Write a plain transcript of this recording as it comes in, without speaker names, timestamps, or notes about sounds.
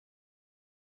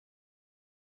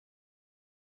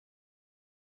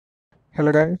Hello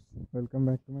guys, welcome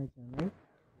back to my channel.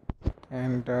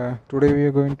 And today we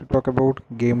are going to talk about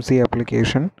Gamezy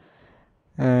application.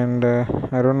 And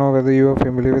I don't know whether you are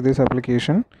familiar with this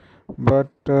application, but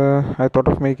I thought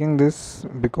of making this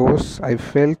because I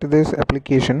felt this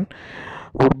application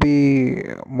would be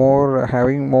more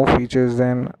having more features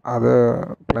than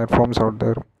other platforms out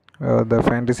there, the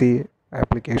fantasy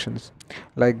applications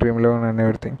like Dream11 and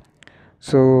everything.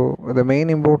 So the main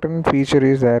important feature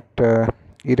is that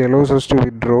it allows us to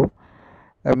withdraw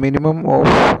a minimum of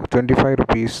 25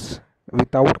 rupees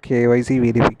without KYC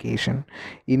verification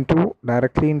into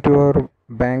directly into our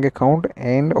bank account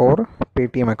and or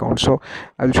Paytm account. So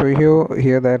I'll show you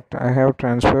here that I have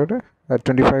transferred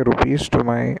 25 rupees to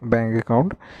my bank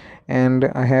account, and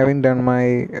I haven't done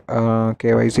my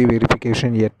KYC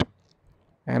verification yet,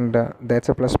 and that's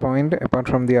a plus point apart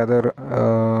from the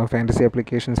other fantasy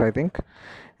applications, I think.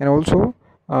 And also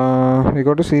we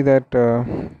got to see that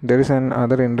there is an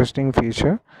other interesting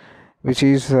feature, which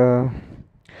is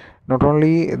not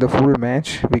only the full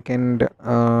match, we can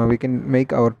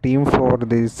make our team for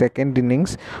the second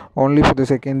innings, only for the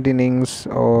second innings,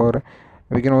 or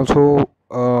we can also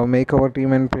make our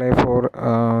team and play for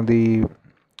the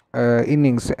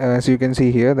innings. As you can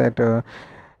see here that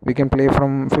we can play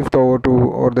from 5th over to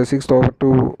or the 6th over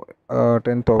to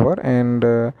 10th over,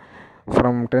 and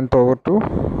from 10th over to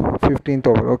 15th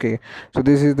over. Okay, so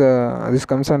this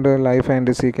comes under live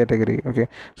fantasy category. Okay,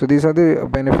 so these are the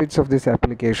benefits of this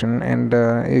application, and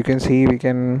you can see we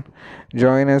can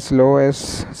join as low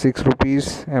as 6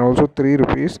 rupees and also 3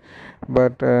 rupees,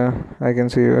 but I can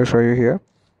see show you here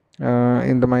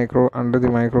in the micro, under the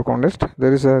micro contest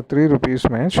there is a 3 rupees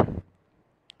match,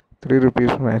 3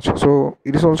 rupees match. So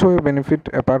it is also a benefit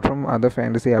apart from other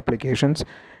fantasy applications.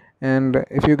 And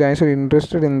if you guys are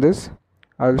interested in this,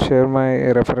 I'll share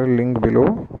my referral link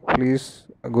below. Please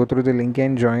go through the link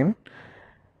and join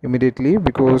immediately,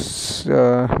 because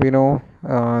we know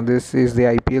this is the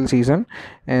IPL season,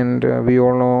 and we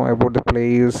all know about the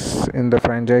players in the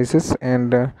franchises,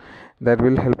 and that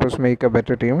will help us make a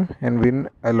better team and win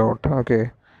a lot. Okay,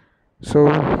 so,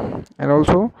 and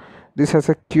also this has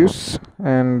a quiz,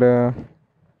 and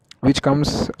which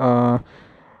comes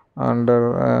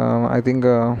under I think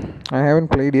I haven't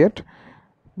played yet,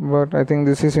 but I think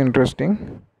this is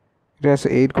interesting. It has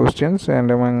 8 questions,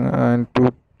 and among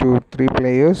two to three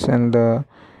players, and the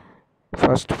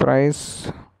first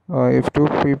prize, if 2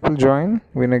 people join,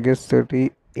 winner gets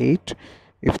 38.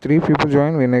 If 3 people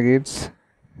join, winner gets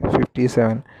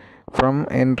 57 from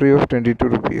entry of 22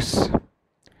 rupees.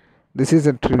 This is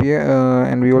a trivia,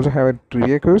 and we also have a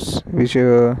trivia quiz which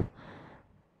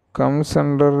comes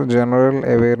under general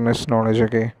awareness knowledge.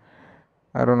 Okay,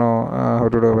 I don't know how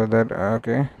to do about that.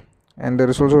 Okay, and there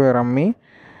is also a rummy,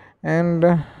 and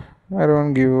I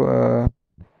don't give a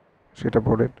shit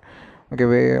about it.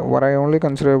 Okay, what I only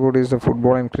consider about is the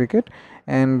football and cricket,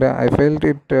 and I felt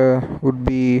it would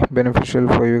be beneficial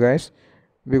for you guys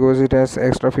because it has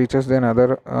extra features than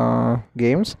other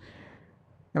games.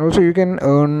 And also you can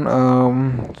earn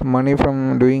money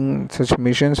from doing such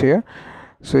missions here.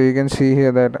 So you can see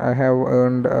here that I have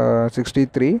earned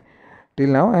 63 till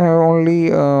now. I have only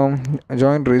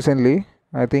joined recently.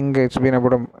 I think it's been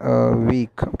about a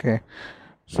week. Okay,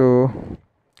 so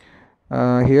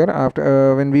here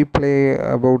after when we play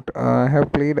about I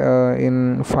have played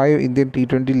in 5 Indian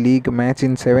T20 league match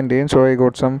in 7 days, so I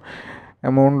got some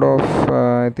amount of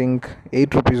I think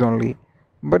 8 rupees only,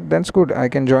 but that's good. I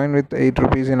can join with 8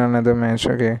 rupees in another match.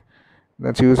 Okay,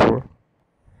 that's useful.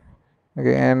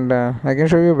 Okay, and I can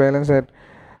show you a balance that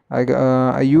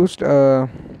I used a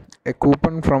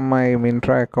coupon from my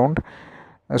Mintra account.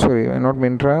 Sorry, not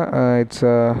Mintra, it's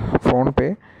Phone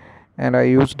Pay, and I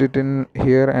used it in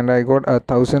here, and I got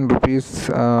 1,000 rupees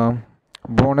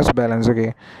bonus balance.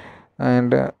 Okay,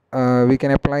 and we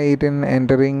can apply it in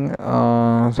entering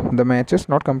the matches,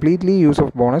 not completely use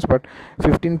of bonus, but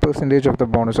 15% of the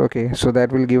bonus. Okay, so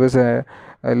that will give us a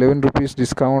 11 rupees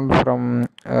discount from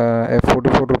a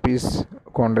 44 rupees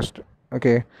contest.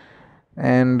 Okay,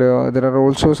 and there are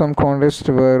also some contests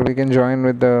where we can join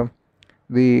with the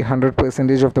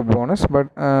 100% of the bonus, but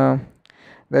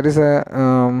that is a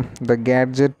the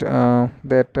gadget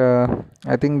that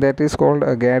I think that is called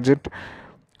a gadget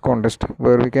contest,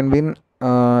 where we can win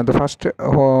the first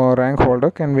rank holder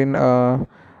can win a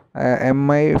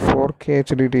MI 4K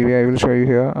HD TV. I will show you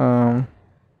here.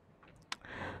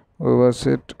 Where was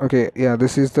it? Okay, yeah,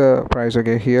 this is the price.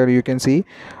 Okay, here you can see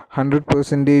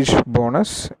 100%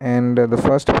 bonus, and the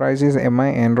first prize is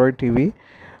MI Android TV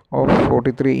of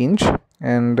 43-inch,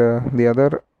 and the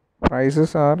other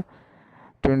prices are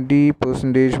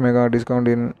 20% mega discount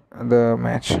in the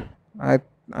match.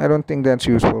 I don't think that's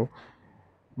useful.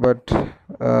 But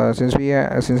since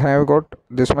I have got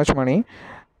this much money,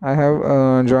 I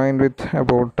have joined with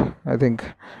about, I think,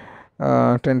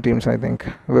 10 teams, I think,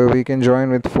 where we can join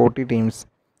with 40 teams.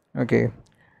 Okay,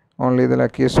 only the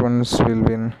luckiest ones will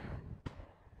win.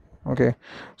 Okay,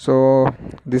 so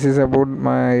this is about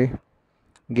my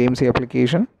Gamezy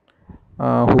application.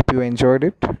 Hope you enjoyed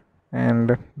it,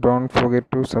 and don't forget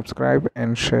to subscribe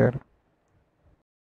and share.